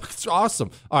 Well, look, it's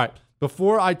awesome. All right,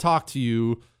 before I talk to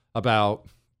you about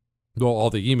all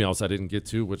the emails I didn't get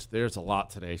to, which there's a lot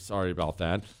today. Sorry about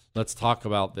that. Let's talk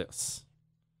about this.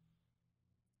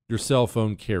 Your cell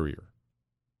phone carrier.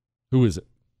 Who is it?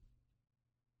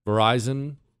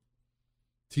 Verizon?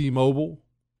 T-Mobile?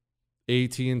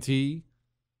 AT&T?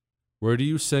 Where do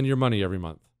you send your money every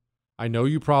month? I know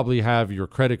you probably have your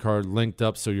credit card linked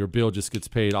up so your bill just gets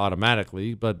paid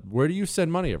automatically, but where do you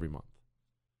send money every month?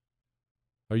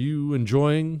 Are you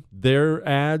enjoying their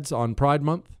ads on Pride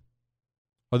Month?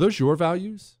 Are those your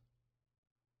values?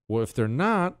 Well, if they're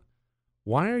not,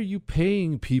 why are you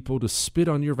paying people to spit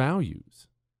on your values?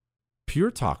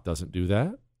 Pure Talk doesn't do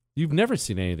that. You've never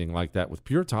seen anything like that with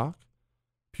Pure Talk.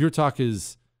 Pure Talk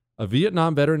is a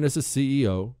Vietnam veteran as a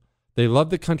CEO. They love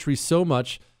the country so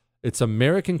much. It's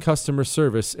American customer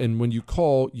service, and when you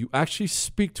call, you actually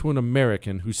speak to an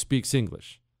American who speaks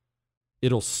English.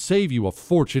 It'll save you a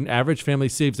fortune. Average family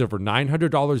saves over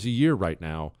 $900 a year right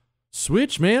now.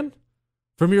 Switch, man.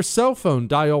 From your cell phone,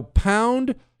 dial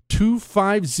pound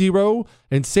 250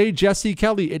 and say Jesse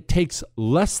Kelly. It takes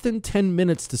less than 10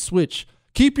 minutes to switch.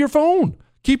 Keep your phone.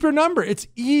 Keep your number. It's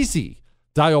easy.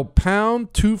 Dial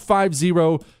pound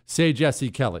 250, say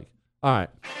Jesse Kelly. All right.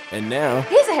 And now,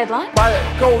 here's a headline.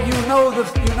 Go, you know the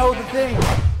thing.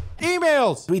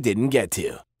 Emails we didn't get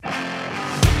to.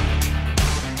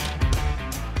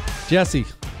 Jesse,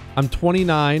 I'm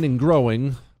 29 and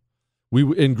growing. We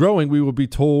would be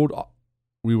told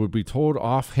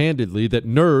offhandedly that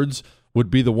nerds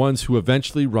would be the ones who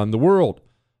eventually run the world.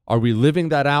 Are we living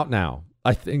that out now?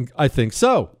 I think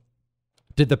so.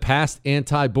 Did the past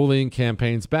anti-bullying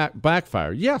campaigns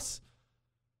backfire? Yes.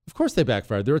 Of course they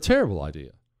backfired. They're a terrible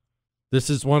idea. This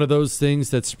is one of those things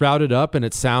that sprouted up and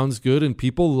it sounds good and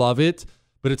people love it,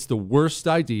 but it's the worst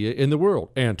idea in the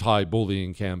world,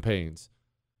 anti-bullying campaigns.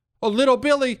 Oh, little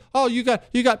Billy, oh, you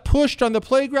got pushed on the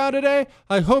playground today?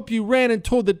 I hope you ran and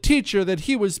told the teacher that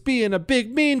he was being a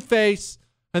big mean face,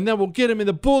 and then we'll get him in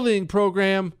the bullying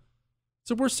program. It's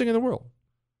the worst thing in the world.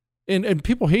 And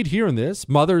people hate hearing this.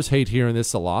 Mothers hate hearing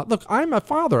this a lot. Look, I'm a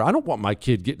father. I don't want my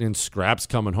kid getting in scraps,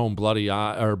 coming home bloody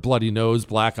eye, or bloody nose,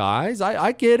 black eyes.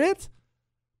 I get it.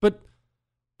 But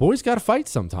boys got to fight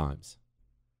sometimes.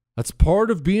 That's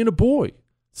part of being a boy.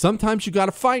 Sometimes you got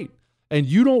to fight. And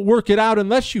you don't work it out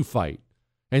unless you fight.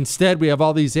 Instead, we have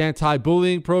all these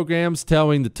anti-bullying programs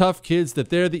telling the tough kids that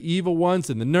they're the evil ones,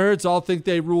 and the nerds all think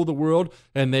they rule the world,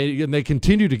 and they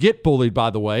continue to get bullied, by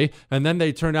the way, and then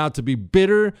they turn out to be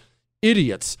bitter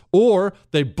idiots. Or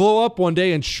they blow up one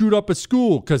day and shoot up a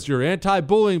school because your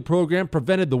anti-bullying program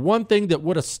prevented the one thing that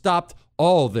would have stopped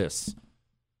all this.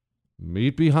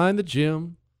 Meet behind the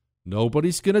gym.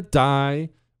 Nobody's going to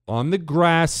die. On the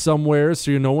grass somewhere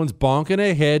so no one's bonking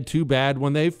a head too bad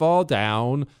when they fall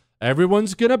down.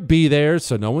 Everyone's going to be there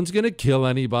so no one's going to kill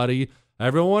anybody.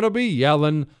 Everyone will be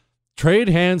yelling. Trade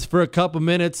hands for a couple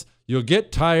minutes. You'll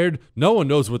get tired. No one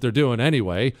knows what they're doing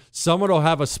anyway. Someone will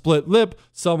have a split lip.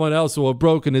 Someone else will have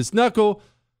broken his knuckle.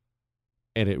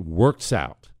 And it works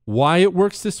out. Why it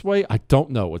works this way, I don't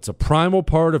know. It's a primal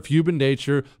part of human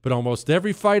nature, but almost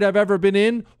every fight I've ever been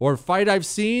in or fight I've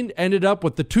seen ended up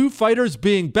with the two fighters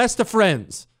being best of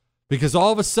friends because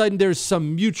all of a sudden there's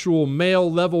some mutual male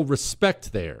level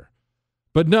respect there.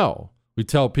 But no, we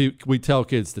tell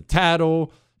kids to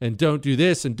tattle and don't do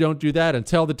this and don't do that and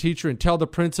tell the teacher and tell the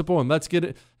principal and let's get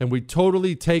it. And we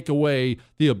totally take away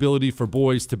the ability for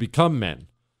boys to become men.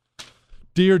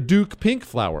 Dear Duke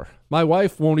Pinkflower, my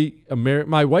wife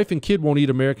and kid won't eat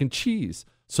American cheese,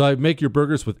 so I make your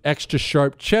burgers with extra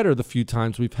sharp cheddar the few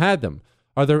times we've had them.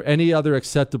 Are there any other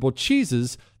acceptable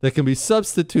cheeses that can be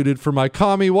substituted for my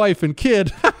commie wife and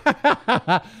kid?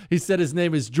 He said his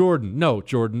name is Jordan. No,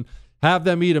 Jordan. Have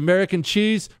them eat American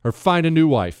cheese or find a new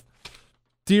wife.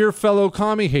 Dear fellow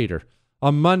commie hater,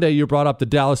 on Monday you brought up the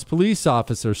Dallas police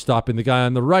officer stopping the guy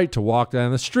on the right to walk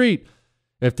down the street.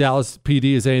 If Dallas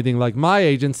PD is anything like my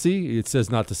agency, it says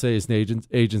not to say his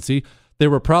agency, they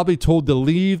were probably told to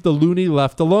leave the loony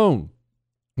left alone.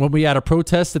 When we had a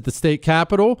protest at the state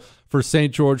capitol for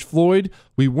St. George Floyd,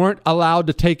 we weren't allowed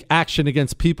to take action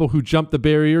against people who jumped the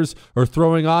barriers or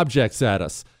throwing objects at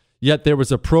us. Yet there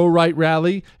was a pro-right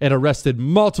rally and arrested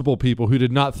multiple people who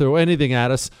did not throw anything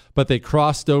at us, but they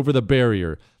crossed over the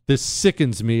barrier. This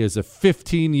sickens me as a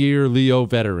 15-year Leo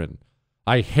veteran.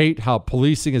 I hate how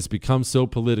policing has become so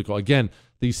political. Again,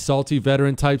 these salty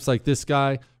veteran types like this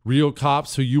guy, real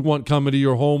cops who you want coming to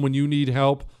your home when you need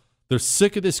help, they're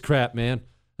sick of this crap, man.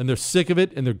 And they're sick of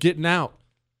it, and they're getting out.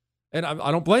 And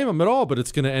I don't blame them at all, but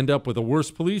it's going to end up with a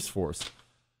worse police force.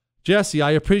 Jesse,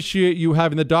 I appreciate you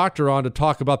having the doctor on to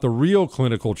talk about the real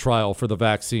clinical trial for the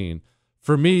vaccine.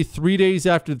 For me, 3 days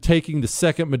after taking the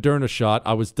second Moderna shot,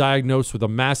 I was diagnosed with a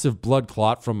massive blood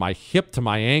clot from my hip to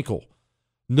my ankle.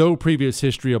 No previous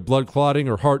history of blood clotting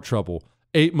or heart trouble.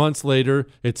 8 months later,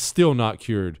 it's still not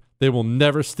cured. They will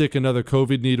never stick another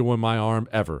COVID needle in my arm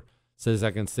ever. Says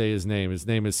I can say his name. His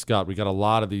name is Scott. We got a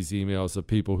lot of these emails of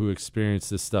people who experience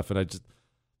this stuff, and I just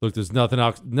look. There's nothing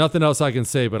else I can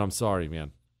say, but I'm sorry,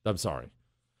 man. I'm sorry.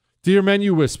 Dear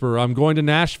Menu Whisperer, I'm going to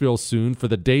Nashville soon for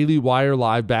the Daily Wire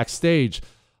Live backstage.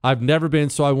 I've never been,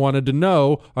 so I wanted to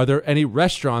know, are there any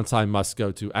restaurants I must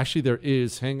go to? Actually, there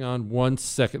is. Hang on 1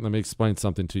 second. Let me explain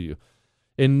something to you.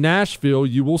 In Nashville,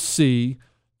 you will see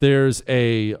there's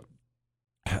a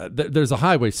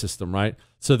highway system, right?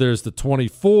 So there's the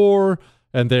 24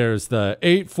 and there's the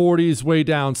 840s way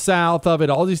down south of it,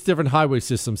 all these different highway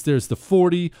systems. There's the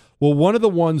 40. Well, one of the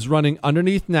ones running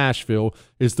underneath Nashville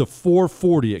is the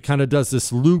 440. It kind of does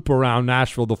this loop around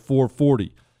Nashville, the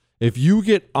 440. If you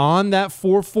get on that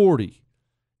 440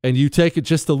 and you take it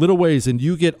just a little ways and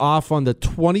you get off on the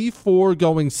 24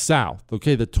 going south,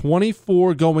 okay, the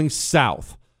 24 going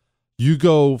south, you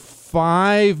go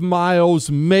 5 miles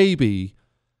maybe,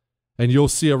 and you'll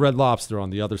see a Red Lobster on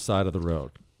the other side of the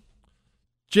road.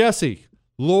 Jesse,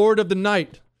 Lord of the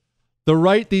Night. The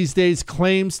right these days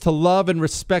claims to love and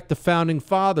respect the founding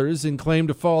fathers and claim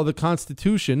to follow the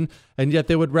Constitution, and yet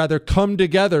they would rather come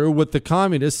together with the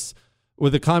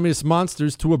communist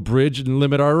monsters to abridge and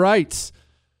limit our rights.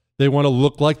 They want to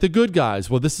look like the good guys.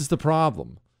 Well, this is the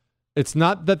problem. It's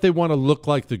not that they want to look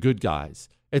like the good guys.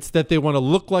 It's that they want to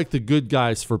look like the good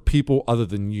guys for people other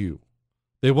than you.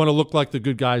 They want to look like the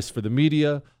good guys for the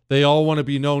media. They all want to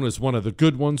be known as one of the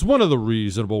good ones, one of the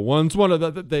reasonable ones,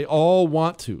 they all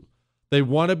want to. They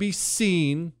want to be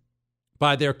seen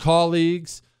by their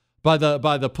colleagues, by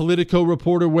the Politico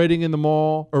reporter waiting in the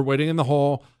mall or waiting in the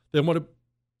hall. They want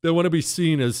They want to be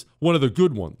seen as one of the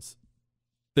good ones.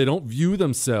 They don't view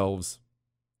themselves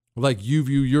like you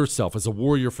view yourself, as a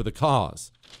warrior for the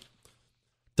cause.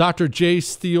 Dr. J.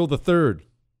 Steele III.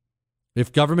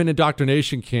 If government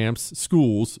indoctrination camps,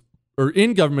 schools,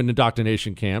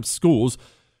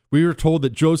 we were told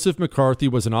that Joseph McCarthy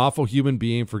was an awful human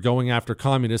being for going after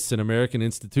communists in American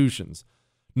institutions.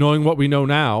 Knowing what we know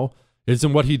now,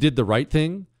 isn't what he did the right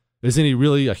thing? Isn't he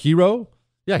really a hero?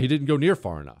 Yeah, he didn't go near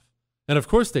far enough. And of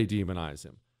course they demonize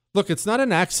him. Look, it's not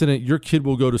an accident your kid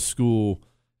will go to school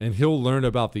and he'll learn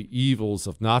about the evils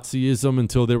of Nazism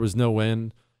until there was no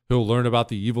end. He'll learn about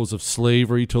the evils of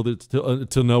slavery till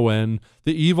no end,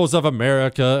 the evils of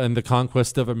America and the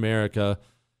conquest of America.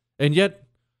 And yet,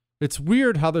 it's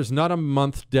weird how there's not a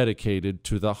month dedicated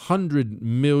to the 100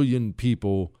 million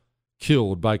people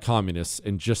killed by communists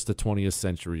in just the 20th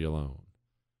century alone.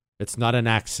 It's not an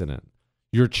accident.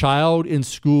 Your child in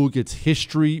school gets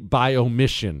history by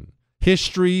omission.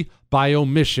 History by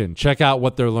omission. Check out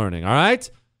what they're learning, all right?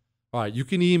 All right, you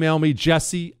can email me,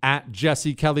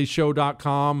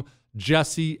 jesse@jessekellyshow.com,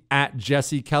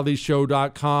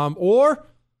 jesse@jessekellyshow.com, or,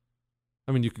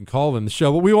 you can call in the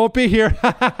show, but we won't be here.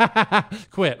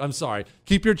 Quit, I'm sorry.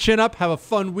 Keep your chin up. Have a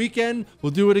fun weekend.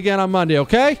 We'll do it again on Monday,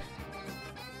 okay?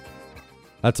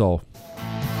 That's all.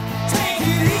 Take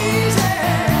it easy.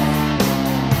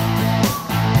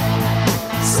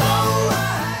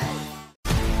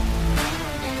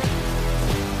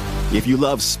 If you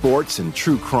love sports and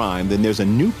true crime, then there's a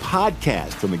new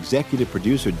podcast from executive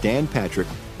producer Dan Patrick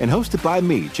and hosted by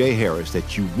me, Jay Harris,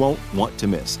 that you won't want to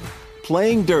miss.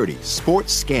 Playing Dirty: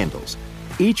 Sports Scandals.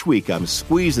 Each week, I'm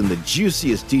squeezing the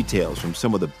juiciest details from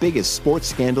some of the biggest sports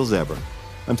scandals ever.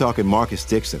 I'm talking Marcus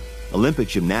Dixon, Olympic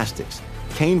gymnastics,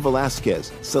 Cain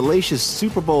Velasquez, salacious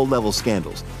Super Bowl-level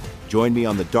scandals. Join me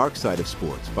on the dark side of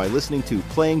sports by listening to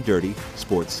Playing Dirty: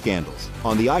 Sports Scandals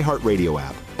on the iHeartRadio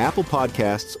app, Apple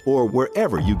Podcasts, or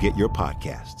wherever you get your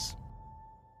podcasts.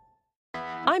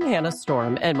 I'm Hannah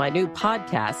Storm, and my new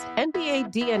podcast,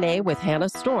 NBA DNA with Hannah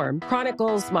Storm,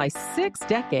 chronicles my 6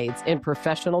 decades in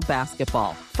professional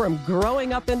basketball. From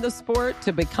growing up in the sport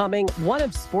to becoming one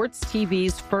of sports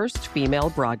TV's first female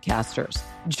broadcasters.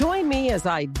 Join me as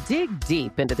I dig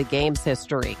deep into the game's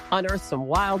history, unearth some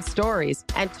wild stories,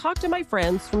 and talk to my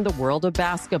friends from the world of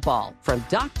basketball, from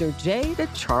Dr. J to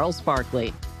Charles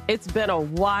Barkley. It's been a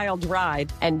wild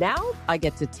ride, and now I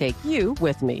get to take you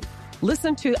with me.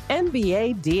 Listen to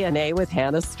NBA DNA with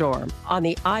Hannah Storm on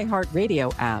the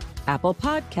iHeartRadio app, Apple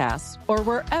Podcasts, or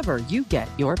wherever you get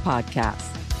your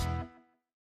podcasts.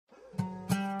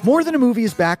 More Than a Movie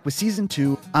is back with Season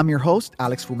 2. I'm your host,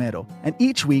 Alex Fumero, and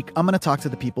each week I'm going to talk to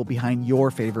the people behind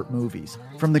your favorite movies.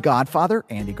 From The Godfather,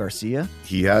 Andy Garcia.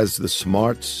 He has the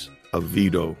smarts of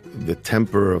Vito, the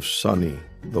temper of Sonny,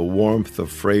 the warmth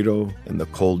of Fredo, and the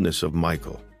coldness of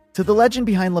Michael. To the legend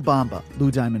behind La Bamba,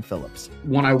 Lou Diamond Phillips.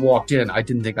 When I walked in, I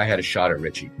didn't think I had a shot at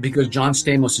Richie because John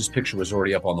Stamos' picture was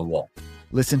already up on the wall.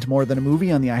 Listen to More Than a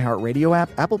Movie on the iHeartRadio app,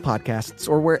 Apple Podcasts,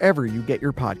 or wherever you get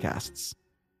your podcasts.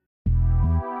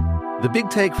 The Big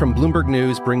Take from Bloomberg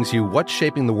News brings you what's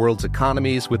shaping the world's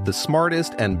economies with the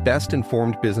smartest and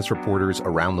best-informed business reporters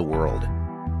around the world.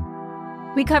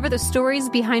 We cover the stories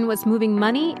behind what's moving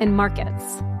money and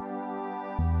markets,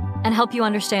 and help you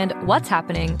understand what's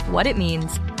happening, what it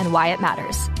means, and why it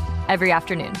matters every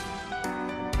afternoon.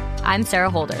 I'm Sarah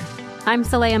Holder. I'm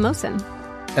Saleha Mohsin.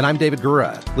 And I'm David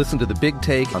Gura. Listen to The Big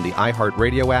Take on the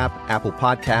iHeartRadio app, Apple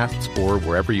Podcasts, or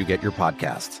wherever you get your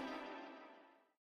podcasts.